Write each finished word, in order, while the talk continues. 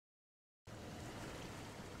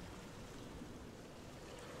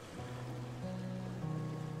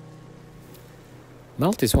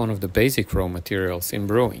Malt is one of the basic raw materials in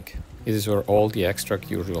brewing. It is where all the extract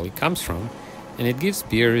usually comes from, and it gives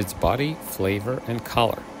beer its body, flavor, and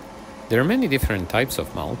color. There are many different types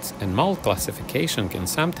of malts, and malt classification can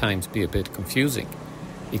sometimes be a bit confusing.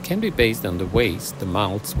 It can be based on the ways the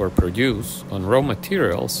malts were produced, on raw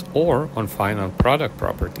materials, or on final product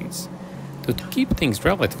properties. To keep things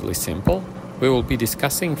relatively simple, we will be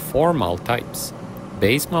discussing 4 malt types: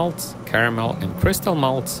 base malts, caramel and crystal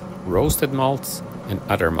malts, roasted malts, and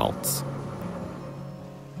other malts.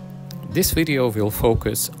 This video will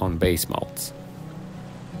focus on base malts.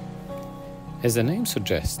 As the name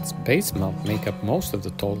suggests, base malt make up most of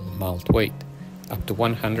the total malt weight, up to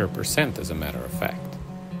 100% as a matter of fact.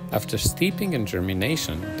 After steeping and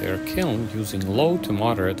germination, they are kilned using low to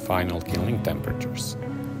moderate final kilning temperatures.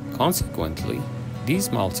 Consequently,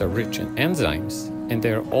 these malts are rich in enzymes, and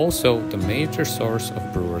they are also the major source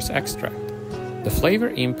of brewer's extract. The flavor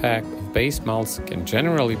impact of base malts can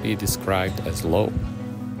generally be described as low.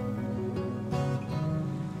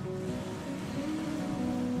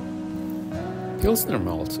 Pilsner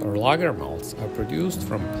malts or lager malts are produced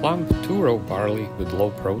from plump two-row barley with low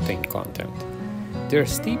protein content. They are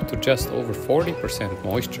steeped to just over 40%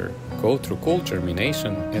 moisture, go through cool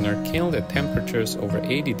germination, and are kilned at temperatures over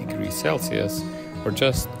 80 degrees Celsius or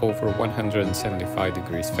just over 175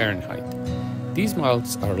 degrees Fahrenheit. These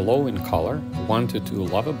malts are low in color, 1 to 2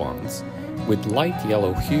 lava bonds, with light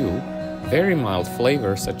yellow hue, very mild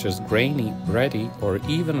flavors such as grainy, bready, or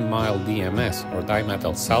even mild DMS or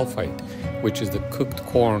dimethyl sulfite, which is the cooked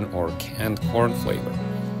corn or canned corn flavor.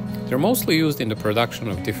 They're mostly used in the production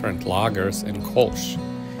of different lagers and kolsch.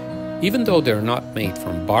 Even though they're not made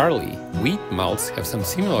from barley, wheat malts have some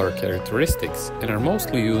similar characteristics and are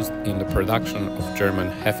mostly used in the production of German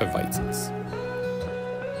Hefeweizens.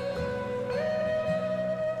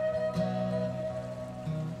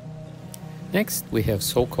 Next, we have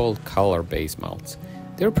so-called color-based malts.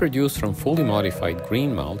 They're produced from fully modified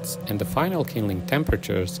green malts, and the final kilning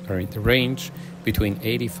temperatures are in the range between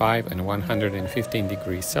 85 and 115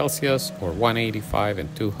 degrees Celsius or 185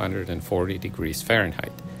 and 240 degrees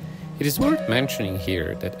Fahrenheit. It is worth mentioning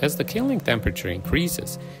here that as the kilning temperature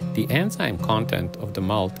increases, the enzyme content of the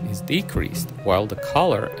malt is decreased, while the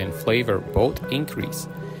color and flavor both increase.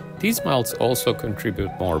 These malts also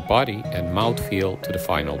contribute more body and mouthfeel to the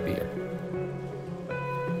final beer.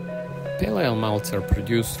 Pale ale malts are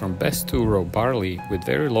produced from best two-row barley with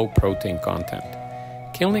very low protein content.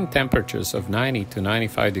 Kilning temperatures of 90 to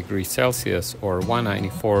 95 degrees Celsius or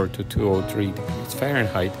 194 to 203 degrees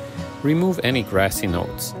Fahrenheit remove any grassy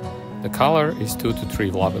notes. The color is 2 to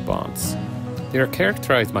 3 lava bonds. They are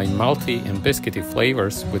characterized by malty and biscuity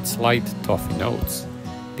flavors with slight toffee notes.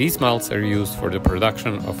 These malts are used for the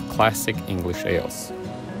production of classic English ales.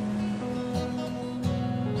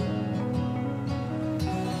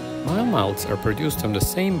 Mild malts are produced from the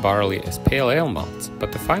same barley as pale ale malts,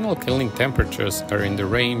 but the final kilning temperatures are in the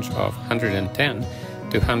range of 110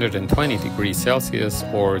 to 120 degrees Celsius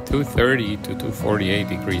or 230 to 248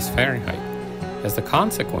 degrees Fahrenheit. As a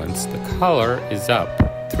consequence, the color is up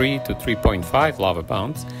 3 to 3.5 lava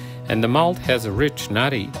bonds, and the malt has a rich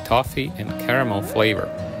nutty, toffee, and caramel flavor.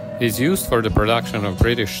 It is used for the production of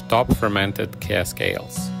British top-fermented cask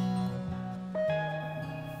ales.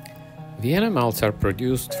 Vienna malts are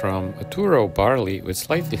produced from a two-row barley with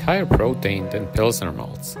slightly higher protein than Pilsner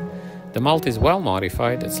malts. The malt is well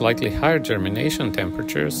modified at slightly higher germination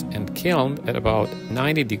temperatures and kilned at about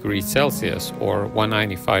 90 degrees Celsius or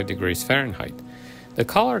 195 degrees Fahrenheit. The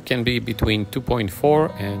color can be between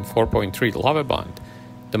 2.4 and 4.3 lava bond.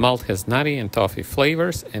 The malt has nutty and toffee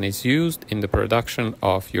flavors and is used in the production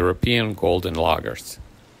of European golden lagers.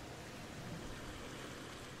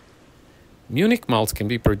 Munich malts can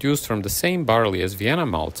be produced from the same barley as Vienna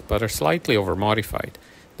malts, but are slightly over-modified.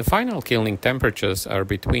 The final kilning temperatures are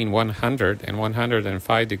between 100 and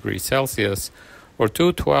 105 degrees Celsius or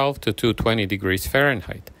 212 to 220 degrees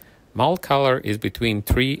Fahrenheit. Malt color is between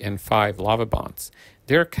 3 and 5 lava bonds.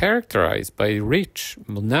 They are characterized by rich,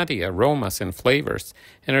 nutty aromas and flavors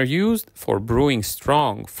and are used for brewing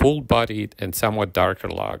strong, full-bodied and somewhat darker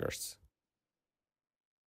lagers.